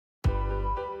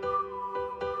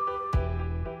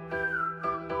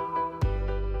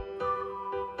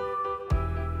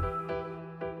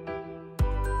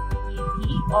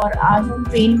और आज हम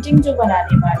पेंटिंग जो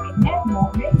बनाने वाले हैं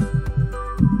वो है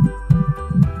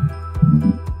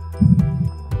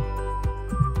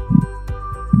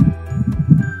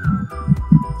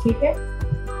ठीक है।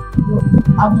 तो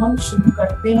अब हम शुरू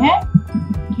करते हैं।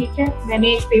 ठीक है, मैंने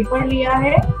एक पेपर लिया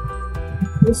है,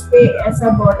 उस पे ऐसा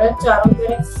बॉर्डर चारों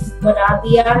तरफ बना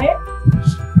दिया है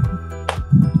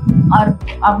और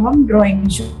अब हम ड्राइंग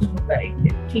शुरू करेंगे।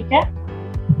 ठीक है,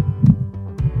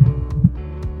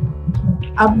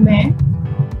 अब मैं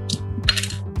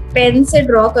पेन से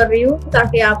ड्रॉ कर रही हूँ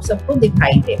ताकि आप सबको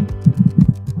दिखाई दे।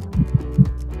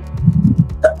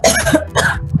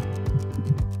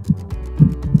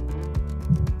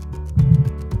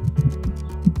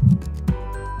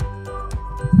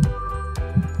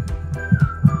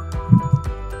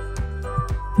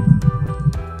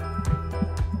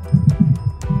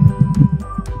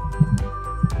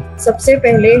 सबसे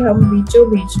पहले हम बीचों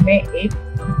बीच में एक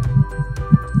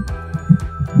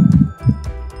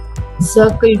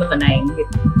सर्कल बनाएंगे।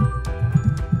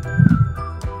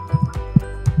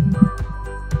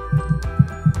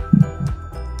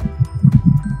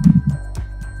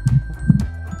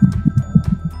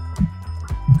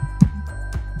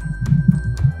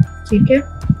 ठीक है,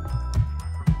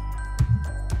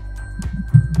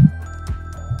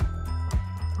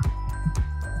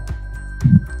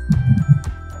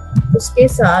 उसके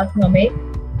साथ हमें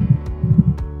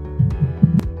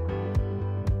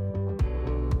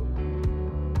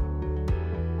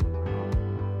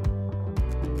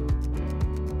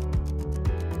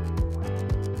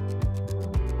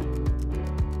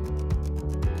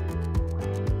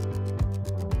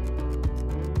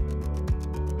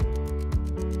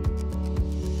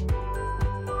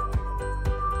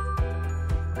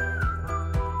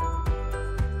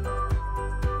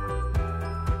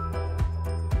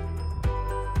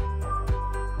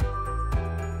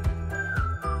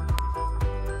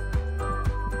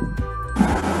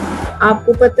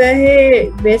आपको पता है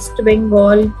वेस्ट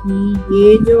बंगाल की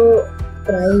ये जो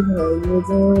ट्राइब है, ये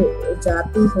जो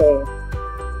जाति है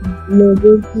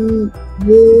लोगों की,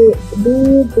 ये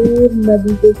दूर दूर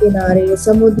नदी के किनारे,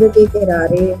 समुद्र के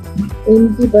किनारे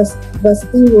इनकी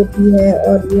बस्ती होती है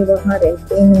और ये वहाँ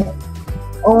रहते हैं।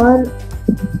 और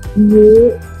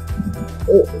ये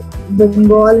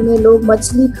बंगाल में लोग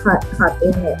मछली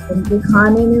खाते हैं, उनके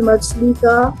खाने में मछली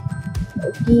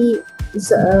की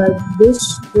डिश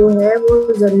जो है वो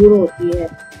जरूर होती है।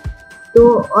 तो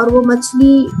और वो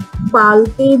मछली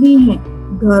पालते भी हैं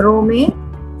घरों में,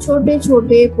 छोटे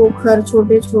छोटे पोखर,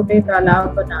 छोटे छोटे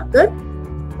तालाब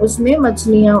बनाकर उसमें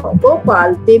मछलियों को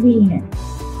पालते भी हैं।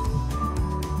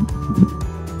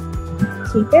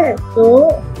 ठीक है, तो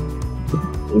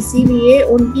इसीलिए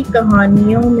उनकी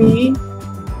कहानियों में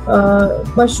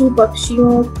पशु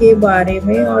पक्षियों के बारे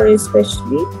में और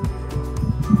स्पेशली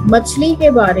मछली के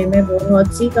बारे में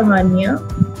बहुत सी कहानियां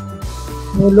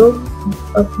वो लोग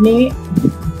अपने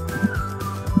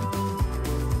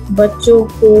बच्चों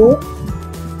को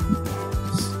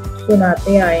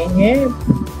सुनाते आए हैं।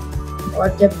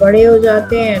 और जब बड़े हो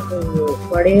जाते हैं तो वो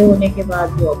बड़े होने के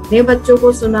बाद वो अपने बच्चों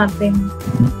को सुनाते हैं।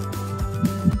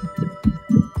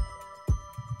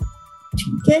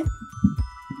 ठीक है,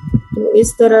 तो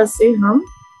इस तरह से हम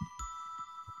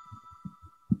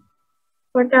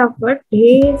फटाफट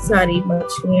ढेर सारी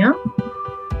मछलियां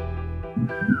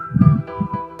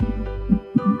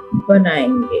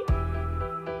बनाएंगे।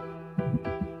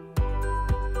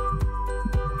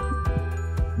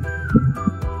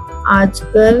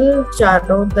 आजकल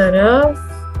चारों तरफ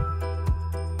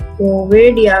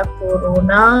कोविड या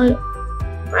कोरोना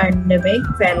पैंडेमिक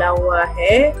फैला हुआ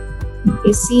है,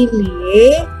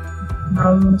 इसीलिए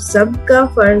हम सबका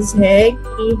फर्ज है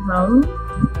कि हम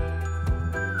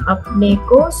अपने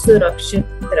को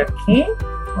सुरक्षित रखें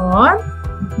और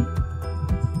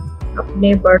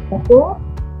अपने बड़ों को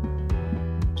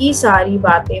की सारी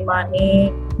बातें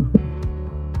माने।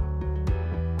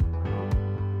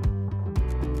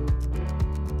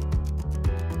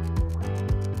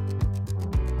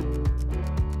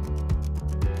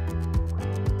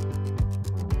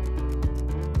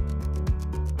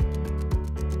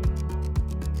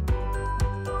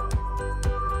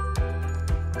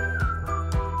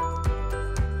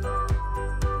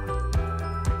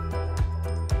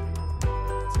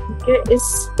 इस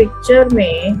पिक्चर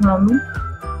में हम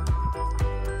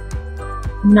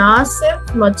ना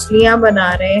सिर्फ मछलियां बना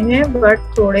रहे हैं बट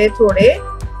थोड़े थोड़े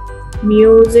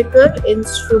म्यूजिकल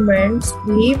इंस्ट्रूमेंट्स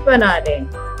भी बना रहे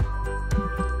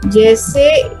हैं। जैसे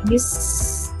इस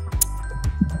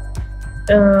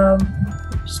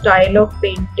स्टाइल ऑफ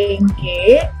पेंटिंग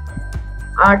के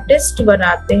आर्टिस्ट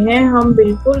बनाते हैं, हम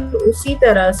बिल्कुल उसी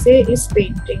तरह से इस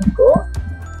पेंटिंग को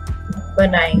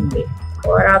बनाएंगे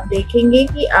और आप देखेंगे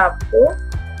कि आपको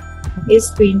इस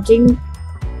पेंटिंग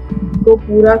को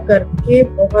पूरा करके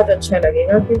बहुत अच्छा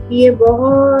लगेगा, क्योंकि ये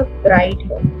बहुत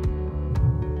ब्राइट है।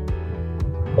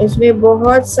 इसमें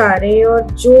बहुत सारे, और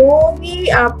जो भी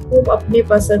आपको अपने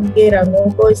पसंद के रंगों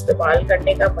को इस्तेमाल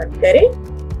करने का मन करे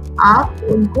आप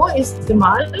उनको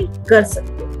इस्तेमाल कर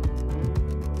सकते हैं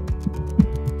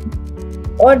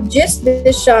और जिस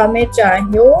दिशा में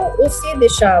चाहो उसी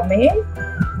दिशा में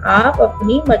आप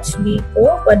अपनी मछली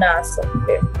को बना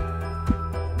सकते हैं।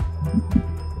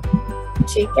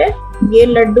 ठीक है, ये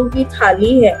लड्डू की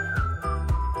थाली है।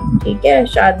 ठीक है,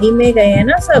 शादी में गए हैं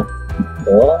ना सब,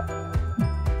 तो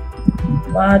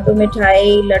वहां तो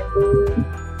मिठाई लड्डू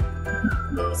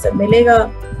ये सब मिलेगा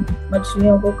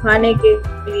मछलियों को खाने के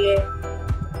लिए।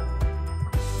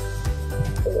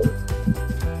 तो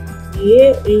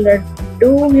ये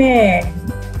लड्डू हैं,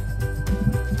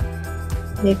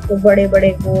 देखो बड़े बड़े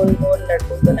गोल गोल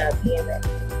लड्डू बना दिए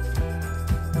मैंने।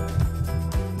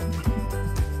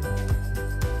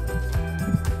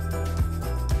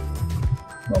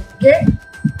 ओके,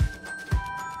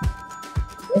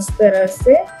 इस तरह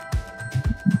से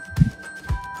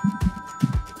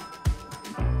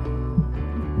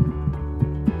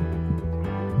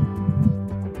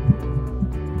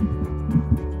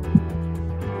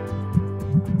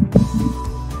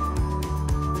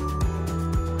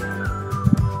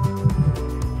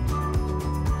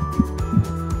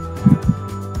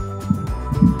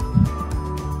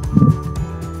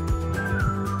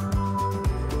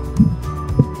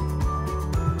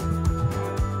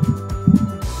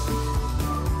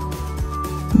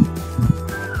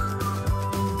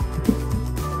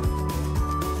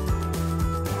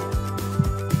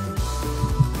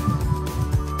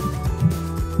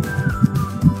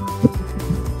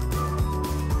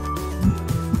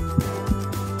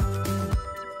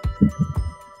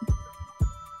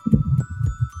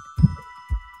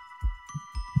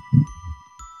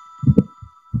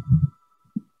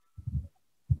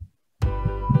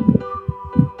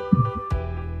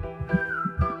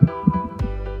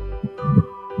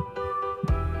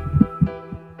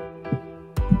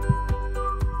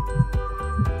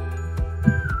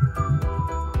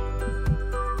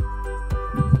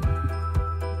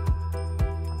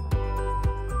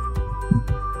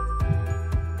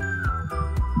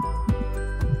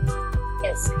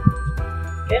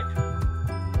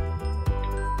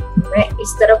मैं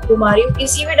इस तरफ घुमा रही हूँ,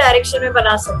 किसी भी डायरेक्शन में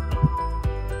बना सकती हूँ।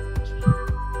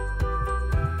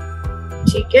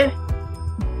 ठीक है,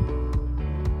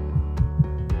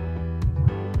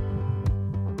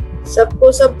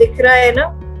 सबको सब दिख रहा है ना?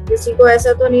 किसी को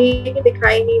ऐसा तो नहीं है कि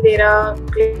दिखाई नहीं दे रहा,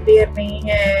 क्लियर नहीं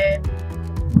है,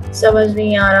 समझ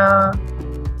नहीं आ रहा,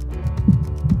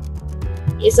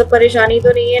 ये सब परेशानी तो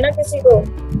नहीं है ना किसी को?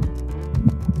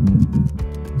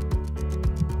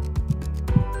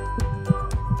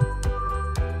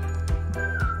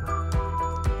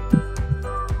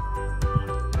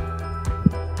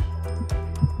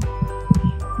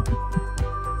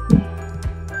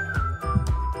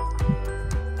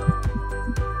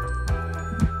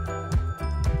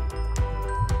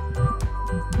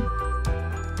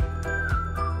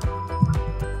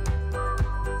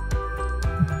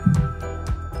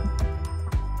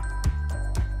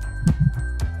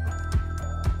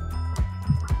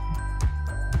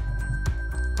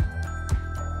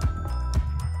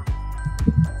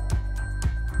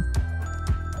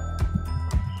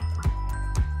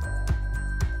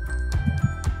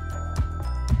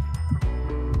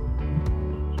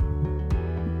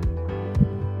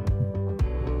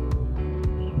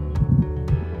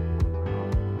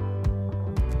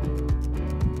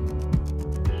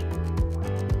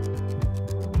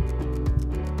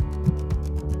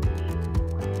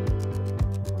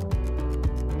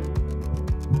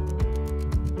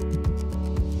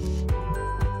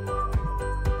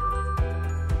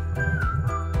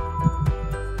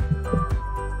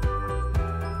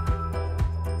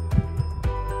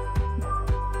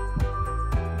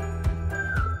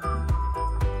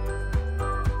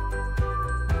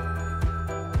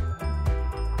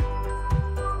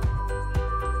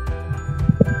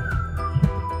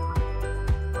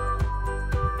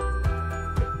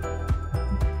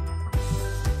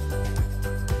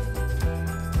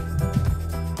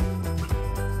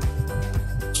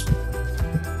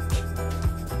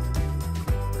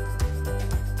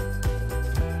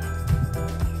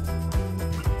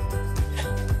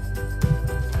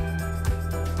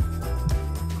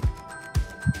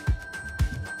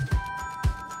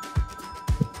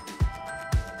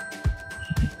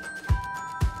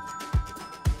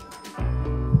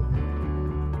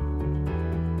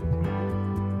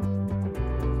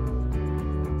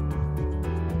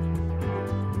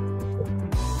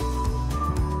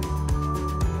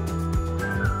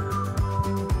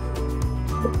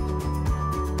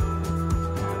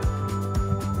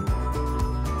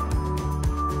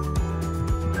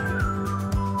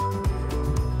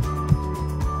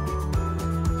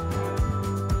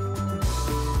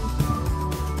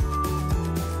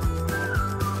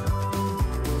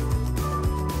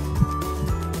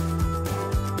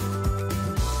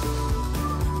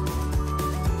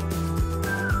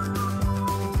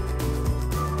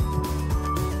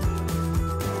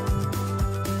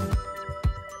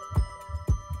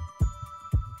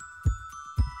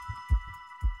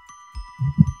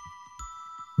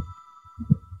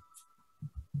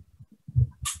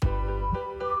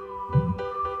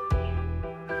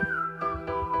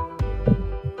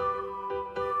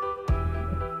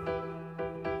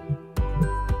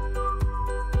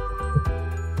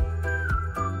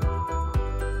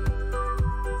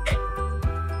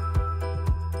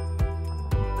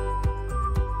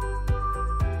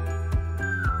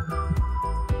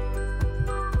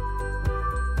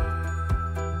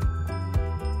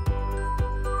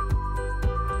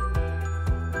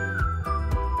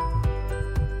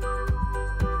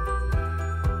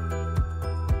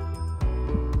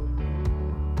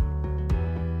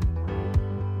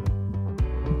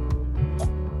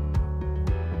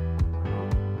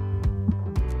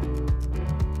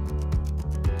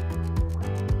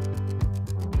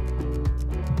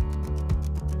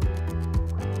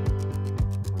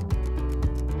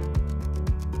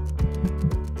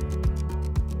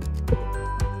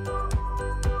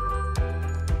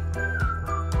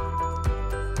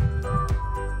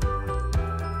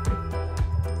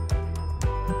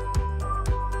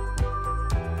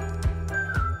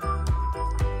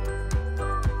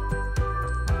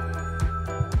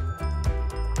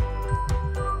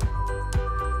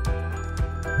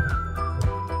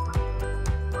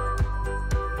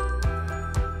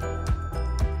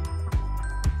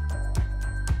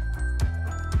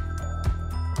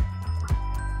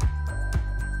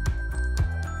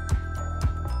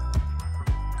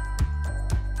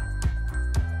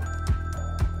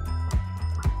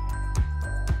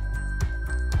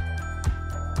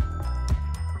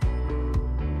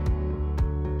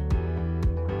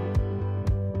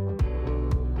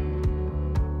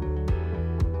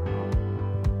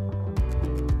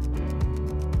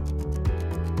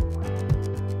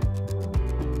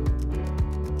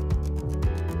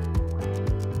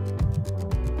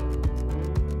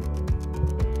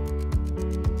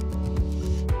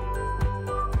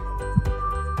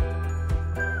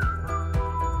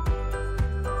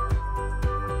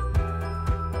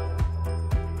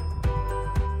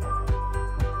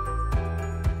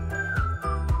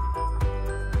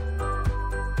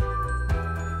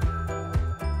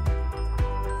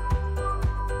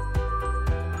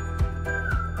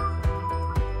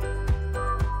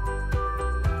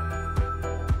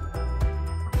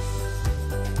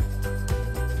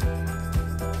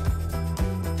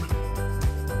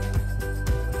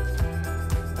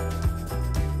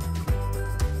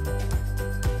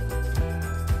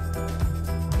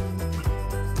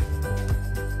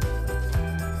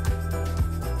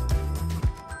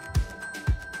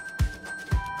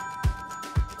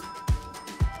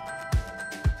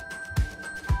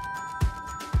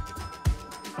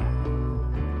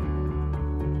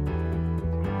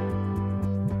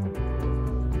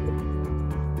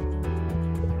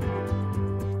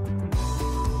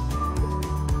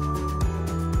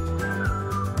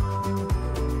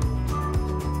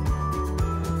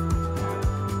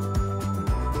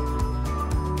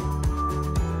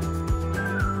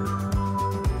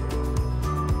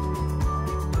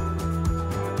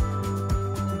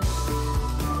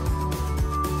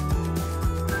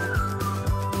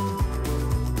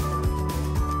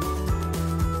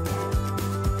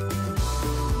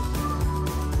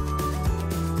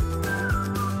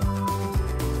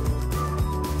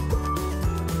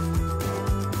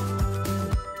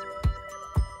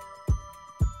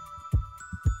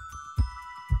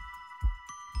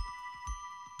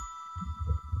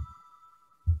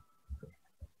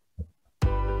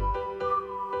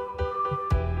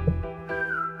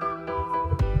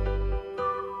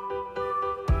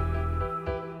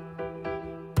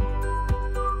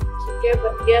 ठीक है,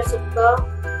 बन गया सबका।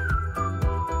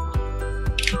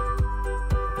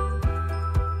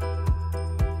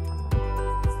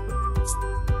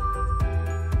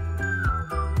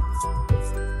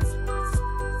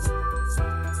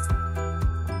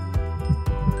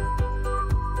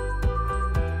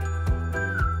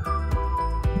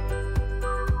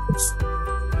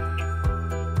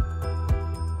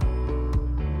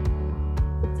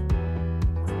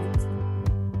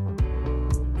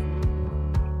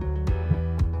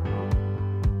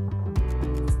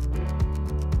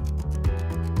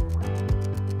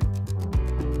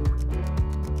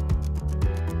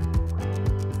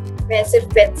 मैं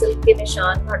सिर्फ पेंसिल के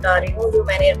निशान हटा रही हूँ जो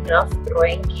मैंने रफ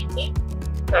ड्राइंग की थी,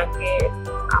 ताकि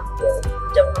आपको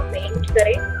जब हम पेंट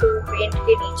करें तो पेंट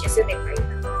के नीचे से दिखाई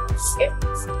दे।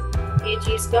 ये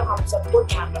चीज का हम सबको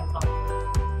ध्यान रखना होगा।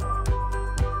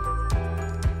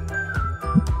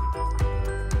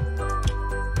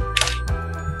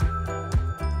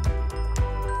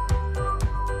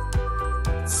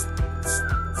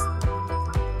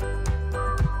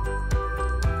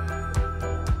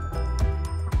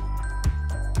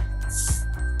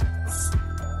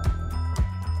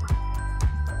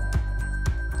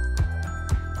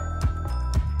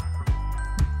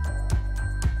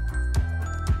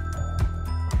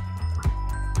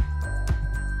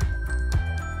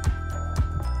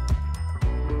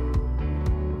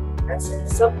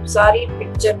 सब सारी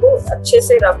पिक्चर को अच्छे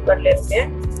से रब कर लेते हैं,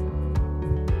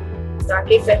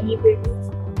 ताकि कहीं पे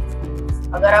भी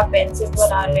अगर आप पेंसिल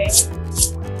बना रहे हैं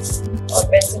और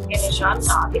पेंसिल के निशान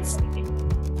ना दिख सके।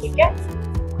 ठीक है,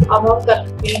 अब हम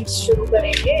कल पेंट शुरू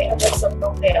करेंगे अगर सब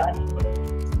लोग तैयार हैं।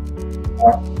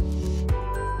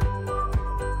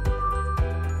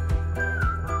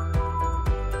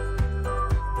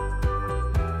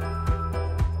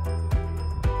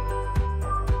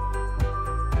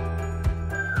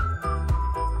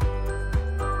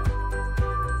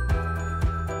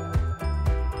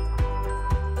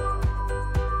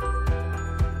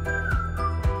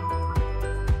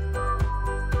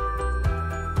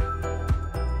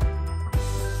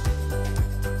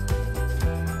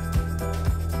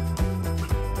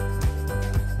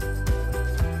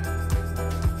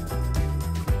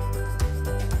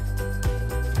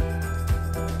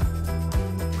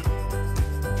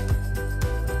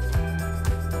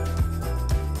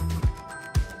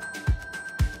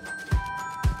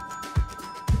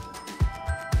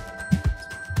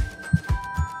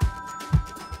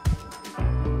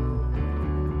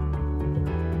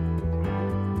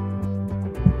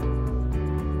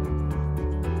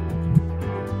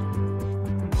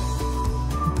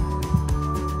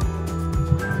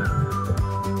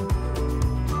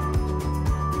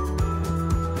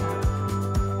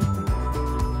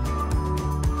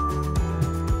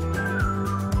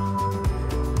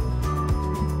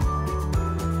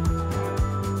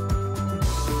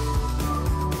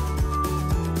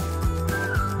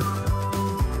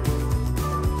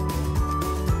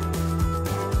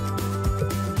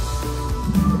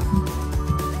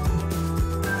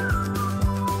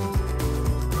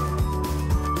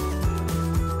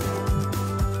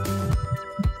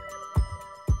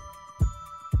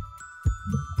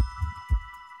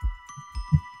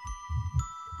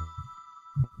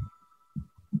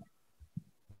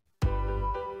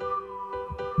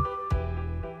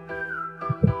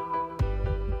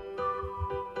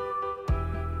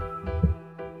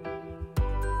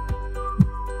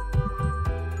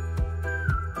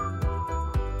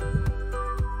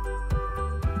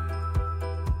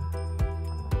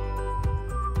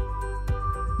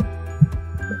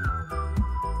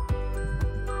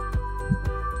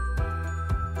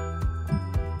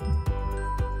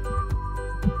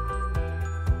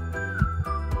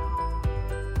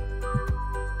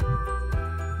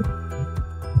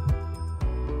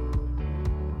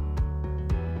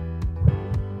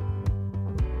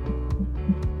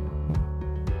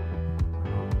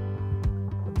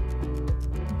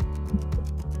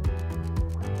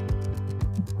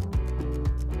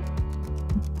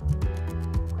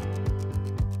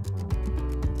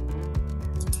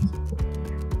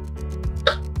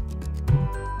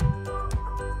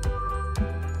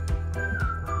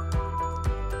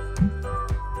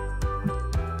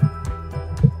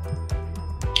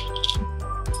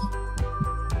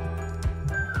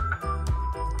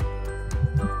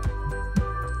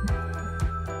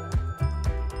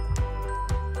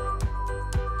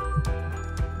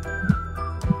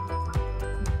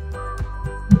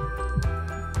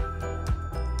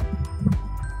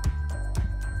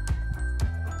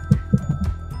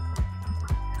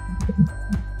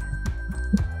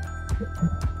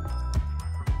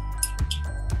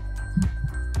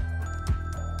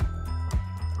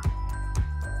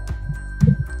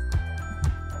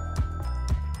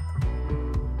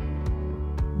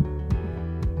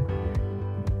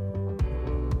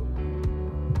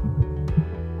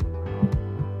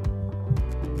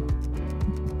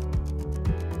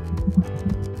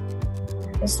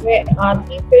 इसमें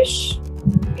आधी फिश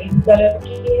एक कलर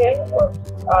की है और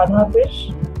आधा फिश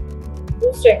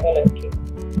दूसरे कलर की।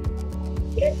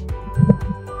 ठीक है,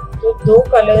 तो दो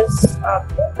कलर्स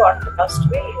आपको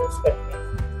कॉन्ट्रास्ट में यूज करते हैं,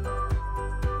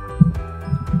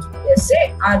 जैसे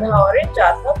आधा ऑरेंज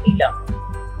आधा पीला।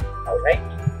 ऑलराइट,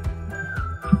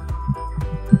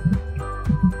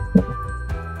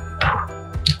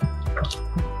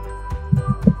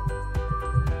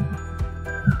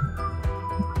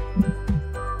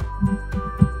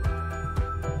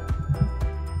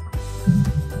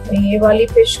 ये वाली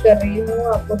फिश कर रही हूँ,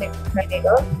 आपको दिखाई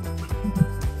देगा।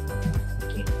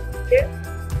 ठीक है,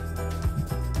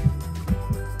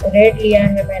 रेड लिया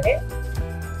है मैंने।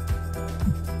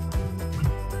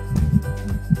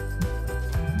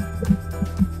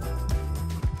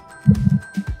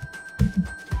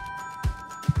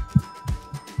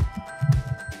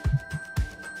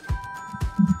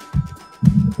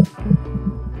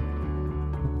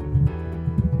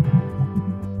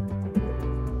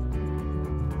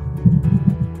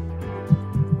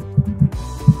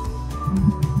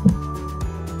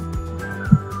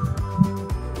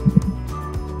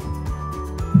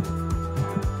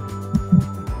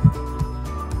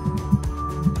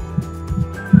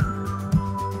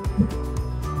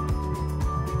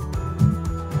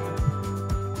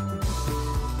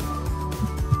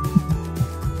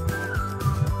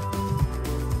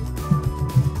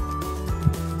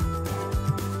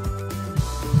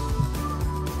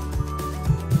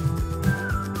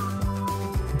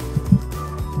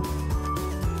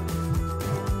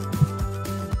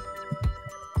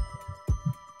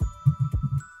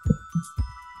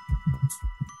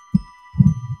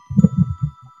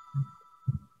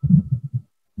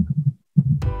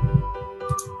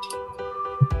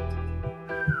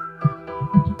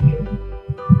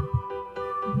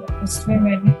 इसमें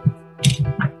मैंने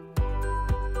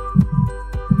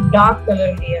डार्क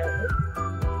कलर लिया है,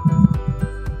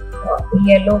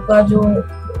 येलो का जो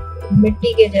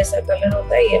मिट्टी के जैसा कलर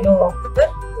होता है, येलो ऑकर,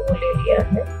 वो ले लिया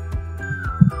है।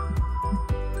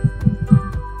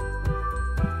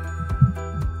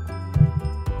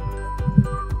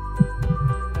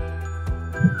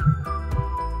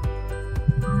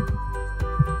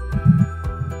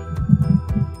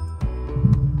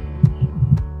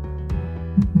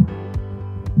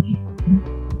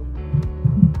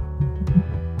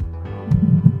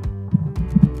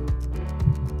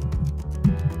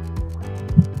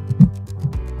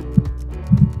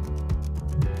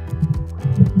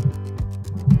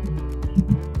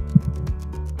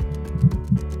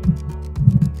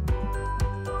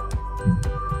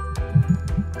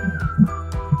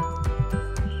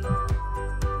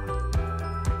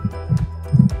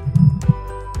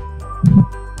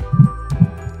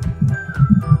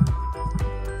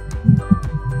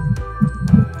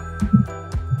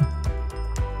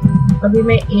 अभी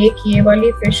मैं एक ये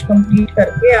वाली फिश कंप्लीट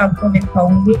करके आपको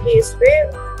दिखाऊंगी कि इस पे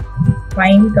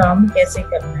फाइन काम कैसे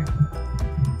करना है।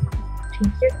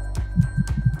 ठीक है,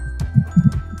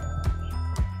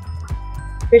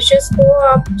 फिशेस को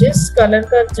आप जिस कलर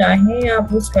का चाहें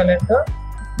आप उस कलर का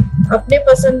अपने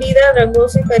पसंदीदा रंगों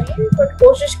से करिए, बट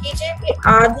कोशिश कीजिए कि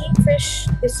आधी फिश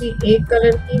किसी एक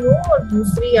कलर की हो और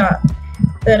दूसरी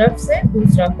तरफ से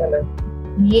दूसरा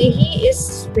कलर। यही इस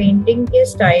पेंटिंग के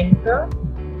स्टाइल का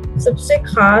सबसे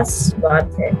खास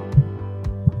बात है।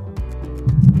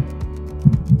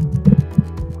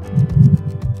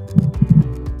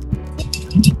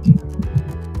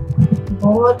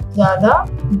 बहुत ज्यादा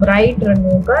ब्राइट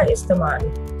रंगों का इस्तेमाल।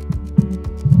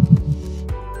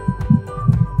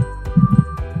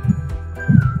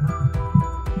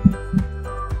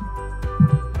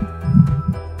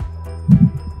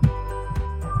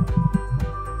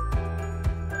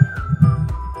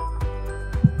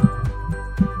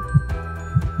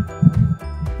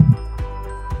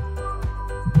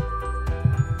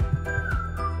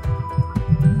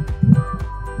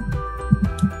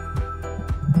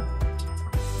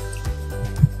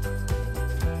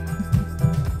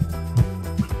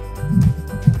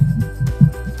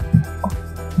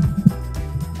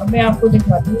 मैं आपको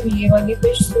दिखाती हूँ, ये वाली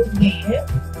फिश सूख गई है।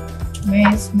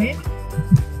 मैं इसमें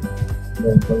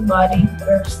बिल्कुल बारीक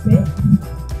ब्रश से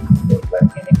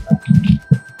करके दिखाती हूँ।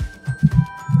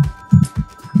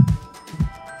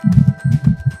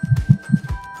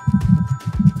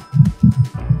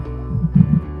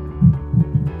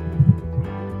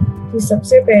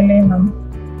 सबसे पहले हम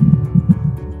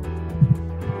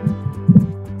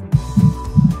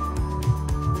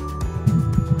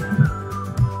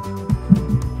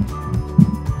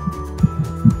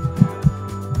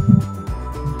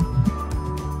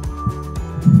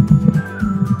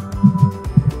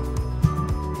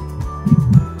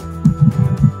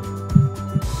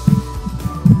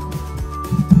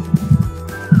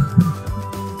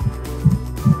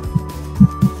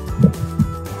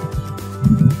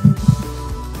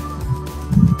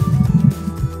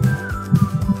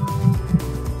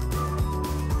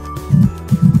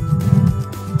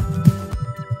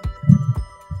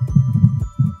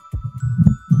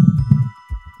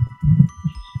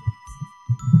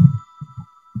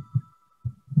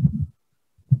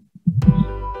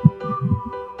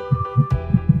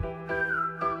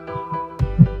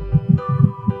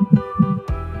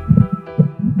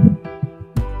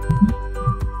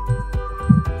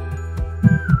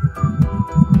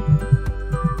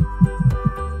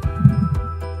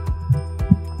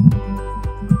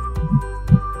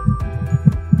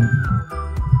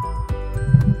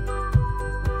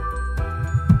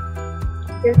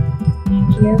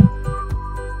रही है।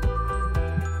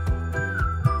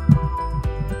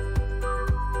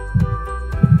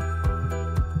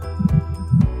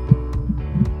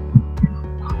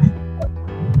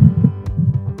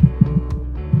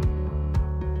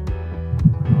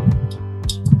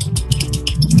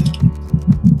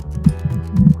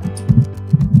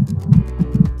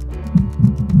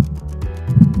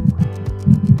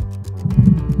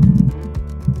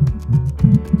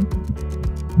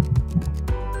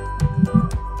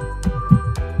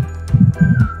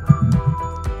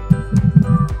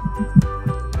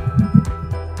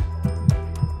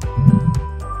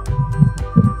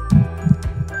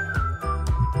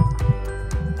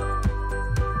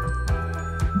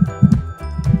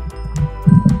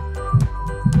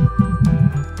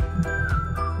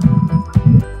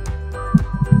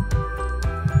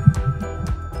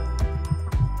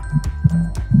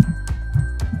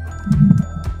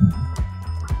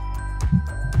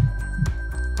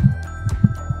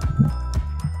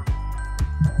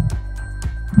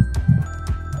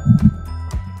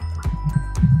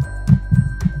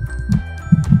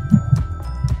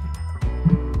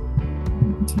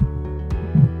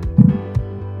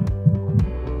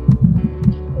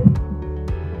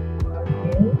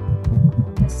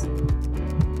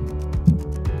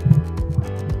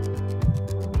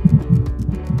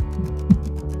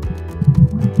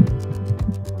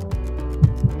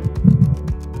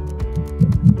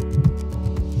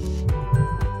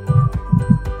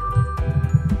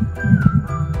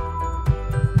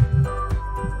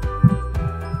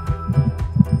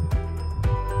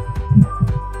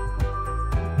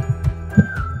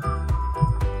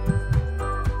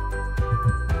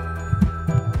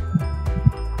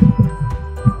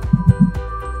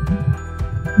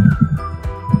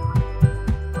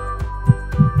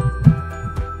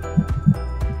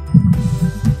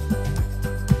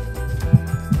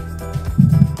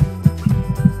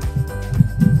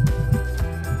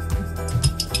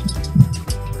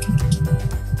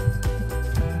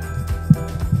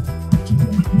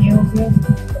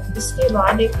 इसके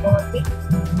बाद एक बहुत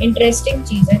ही इंटरेस्टिंग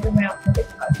चीज है जो मैं आपको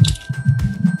दिखा दूँ।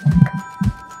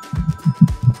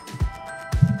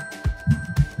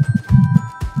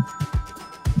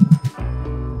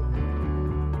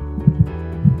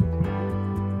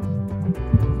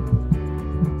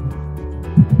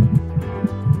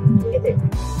 ये देखो,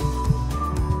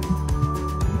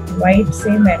 व्हाइट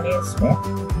से मैंने इसमें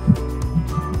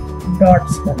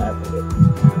डॉट्स बना दिए।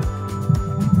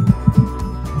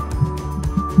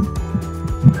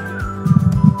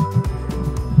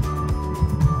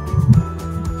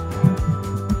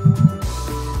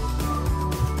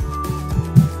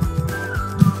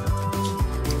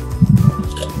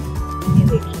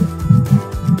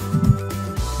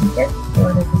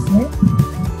 और इसमें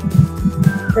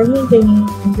कहीं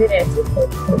कहीं फिर ऐसे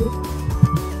थोड़ी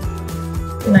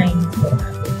लाइन्स बना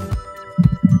दें।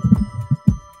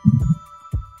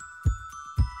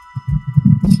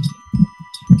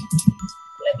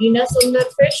 लगी ना सुंदर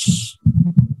फिश?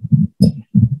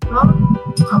 हाँ,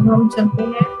 अब हम चलते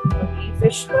हैं अगली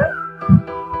फिश पर।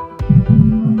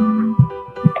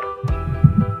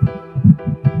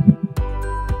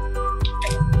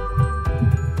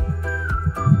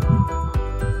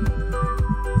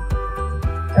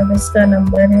 अब इसका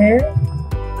नंबर है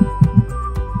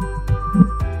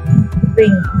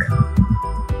पिंक।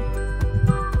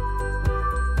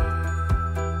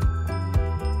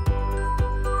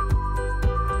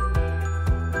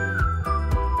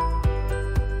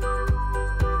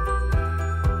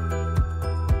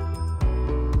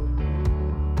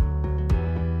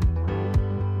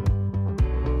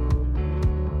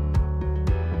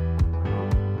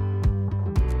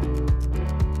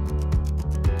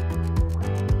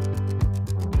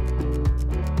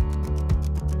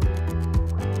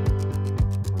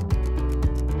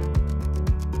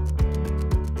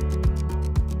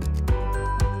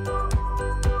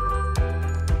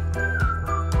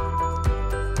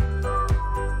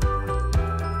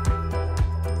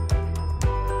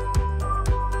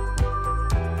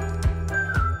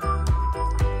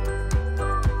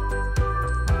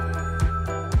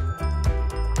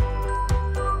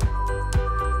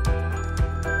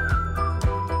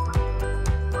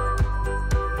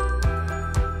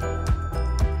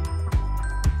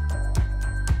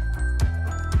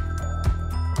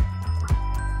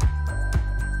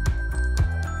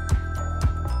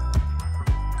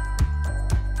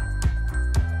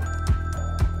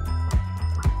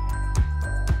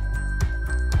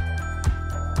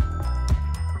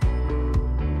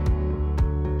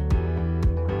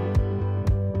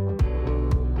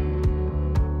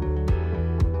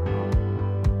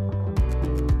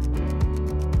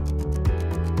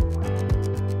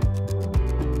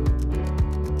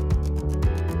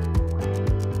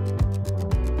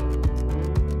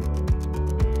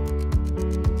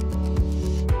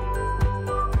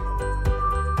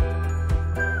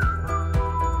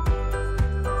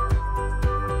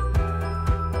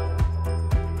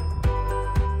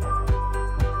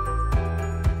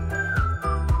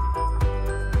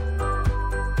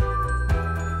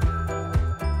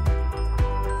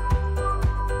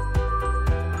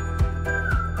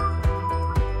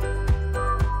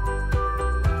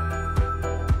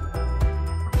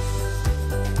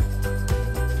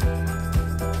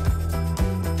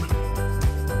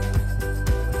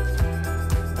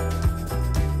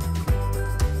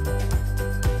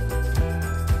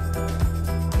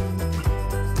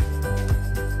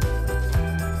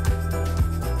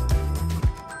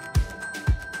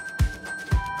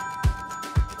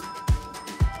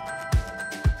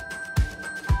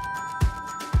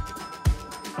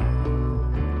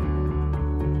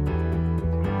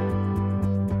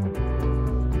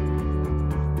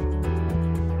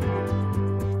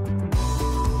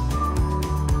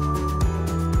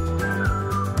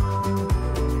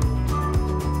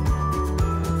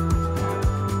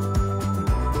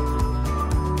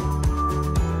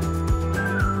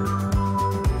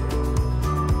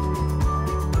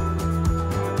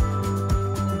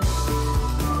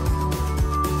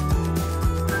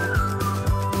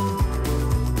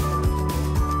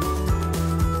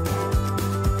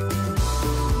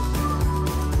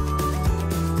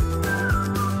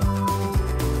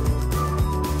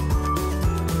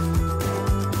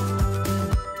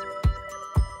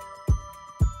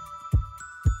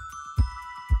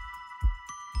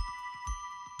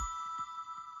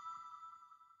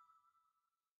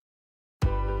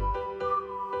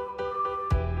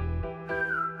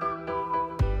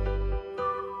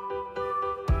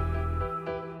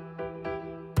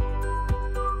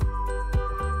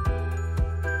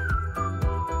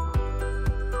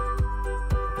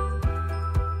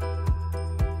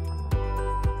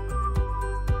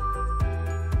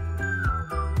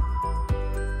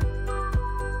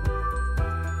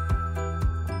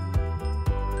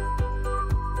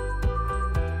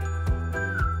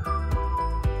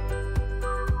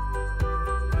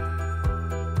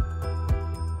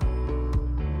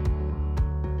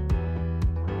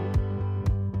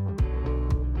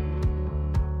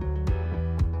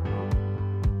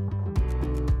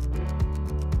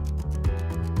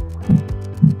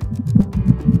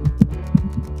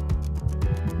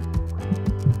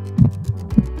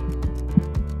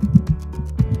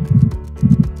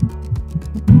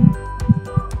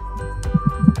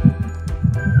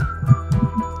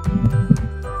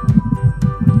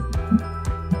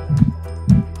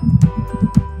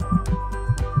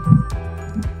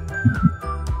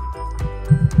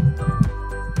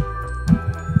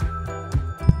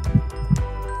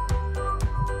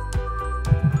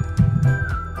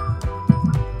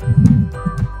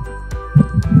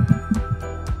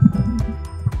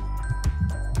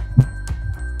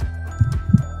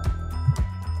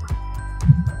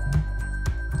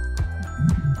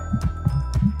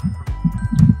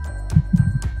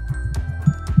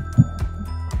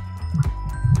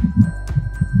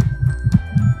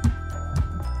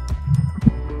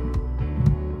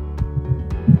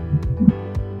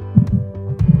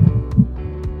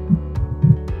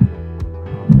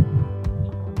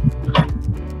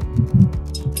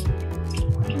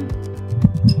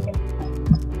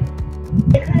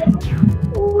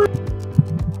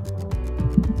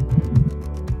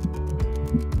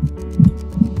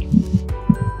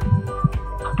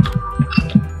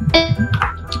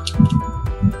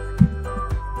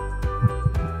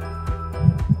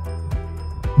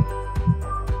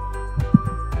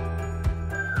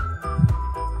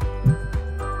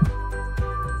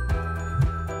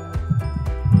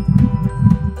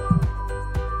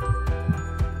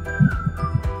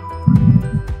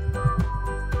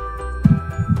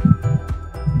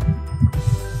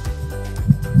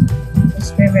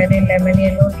 लेमन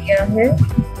येलो लिया है,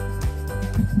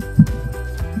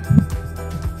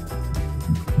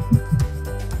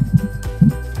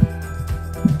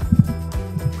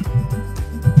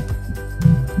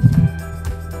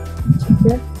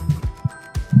 ठीक है।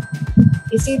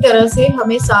 इसी तरह से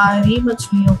हमें सारी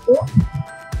मछलियों को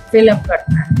फिलअप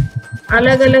करना है।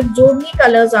 अलग अलग जो भी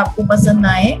कलर्स आपको पसंद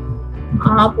आए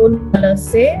आप उन कलर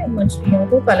से मछलियों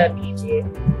को कलर कीजिए।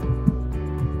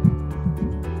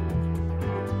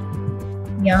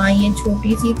 यहाँ ये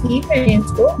छोटी सी थी, मैंने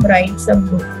इसको ब्राइट सब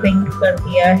पिंक कर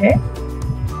दिया है।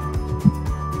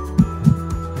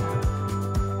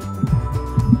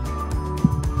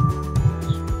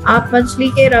 आप मछली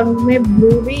के रंग में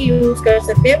ब्लू भी यूज कर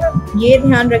सकते हैं। ये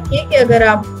ध्यान रखिए कि अगर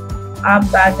आप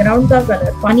बैकग्राउंड का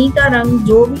कलर, पानी का रंग,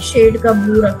 जो भी शेड का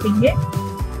ब्लू रखेंगे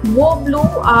वो ब्लू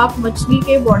आप मछली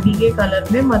के बॉडी के कलर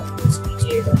में मत यूज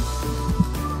कीजिएगा।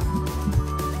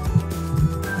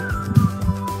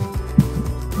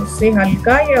 उससे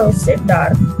हल्का या उससे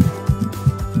डार्क,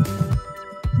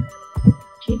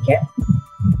 ठीक है।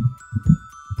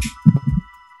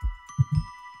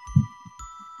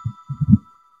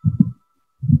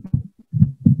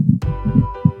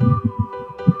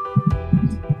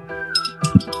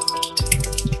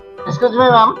 एक्सक्यूज मी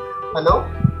मैम, हेलो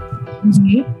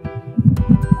जी,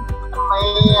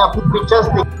 मैं अपनी पिक्चर्स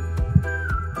देख।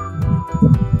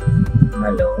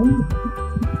 हेलो,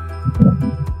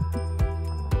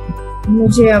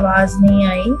 मुझे आवाज नहीं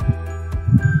आई।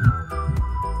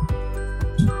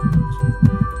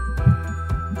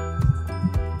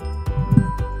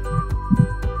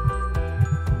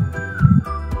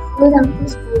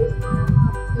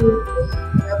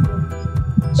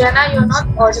 Jana, you're not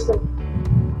audible.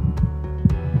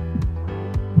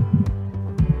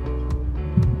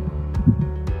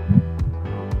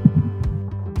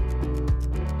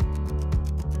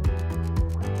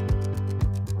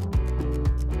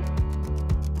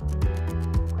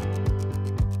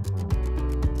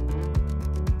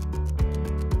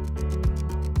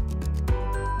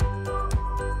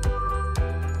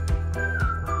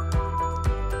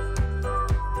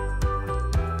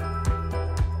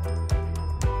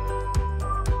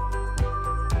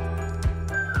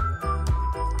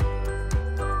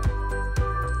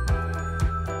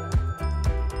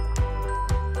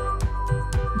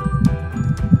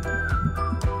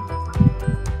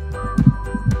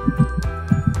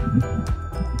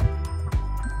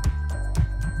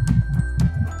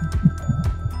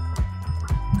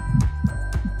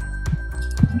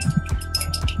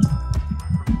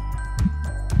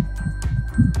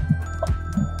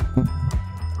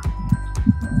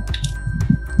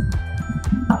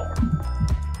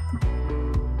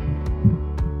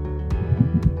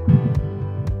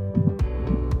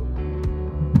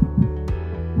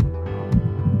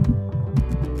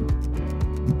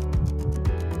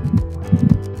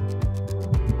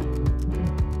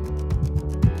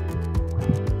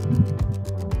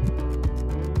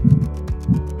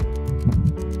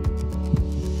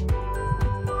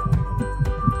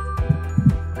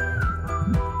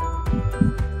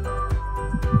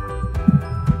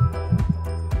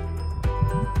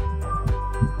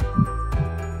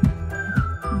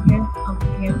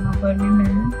 पर भी मैं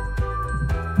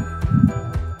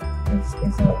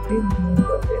इसके साथ भी ब्लू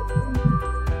कर देती हूँ।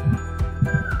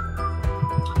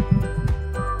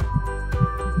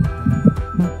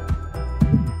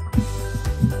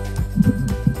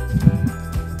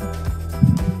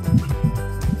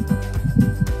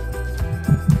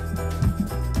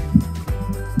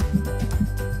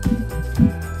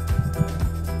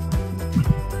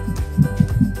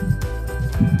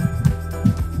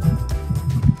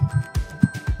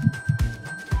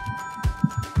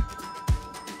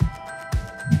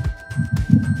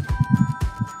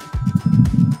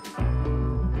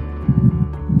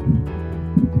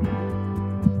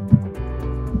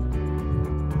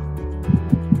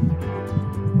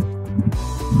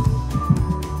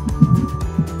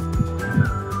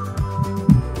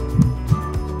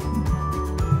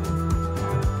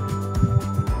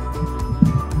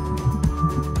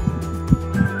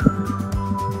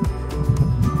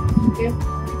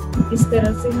 इस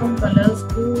तरह से हम कलर्स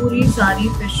पूरी सारी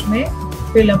फिश में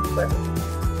फिलअप करें।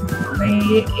 मैं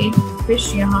ये एक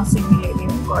फिश यहाँ से भी ले रही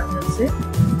हूँ कॉर्नर से।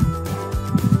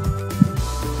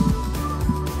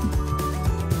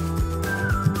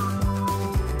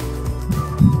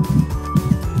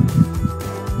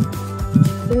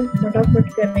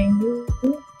 फटाफट करेंगे।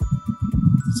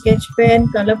 Sketch pen,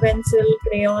 colour pencil,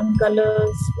 crayon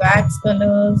colours, wax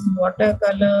colours, water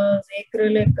colours,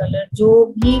 acrylic colour, जो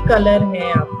भी कलर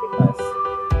है आपके पास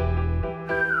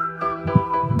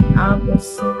आप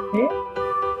उससे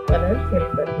कलर फिल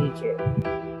कर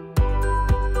दीजिए।